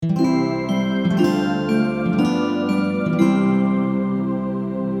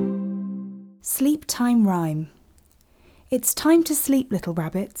Sleep Time Rhyme. It's time to sleep, little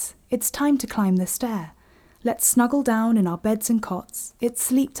rabbits. It's time to climb the stair. Let's snuggle down in our beds and cots. It's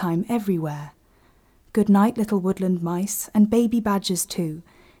sleep time everywhere. Good night, little woodland mice, and baby badgers too.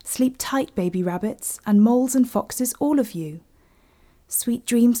 Sleep tight, baby rabbits, and moles and foxes, all of you. Sweet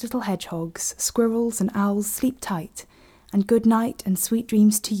dreams, little hedgehogs, squirrels and owls, sleep tight. And good night and sweet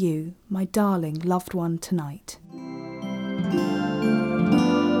dreams to you, my darling loved one tonight.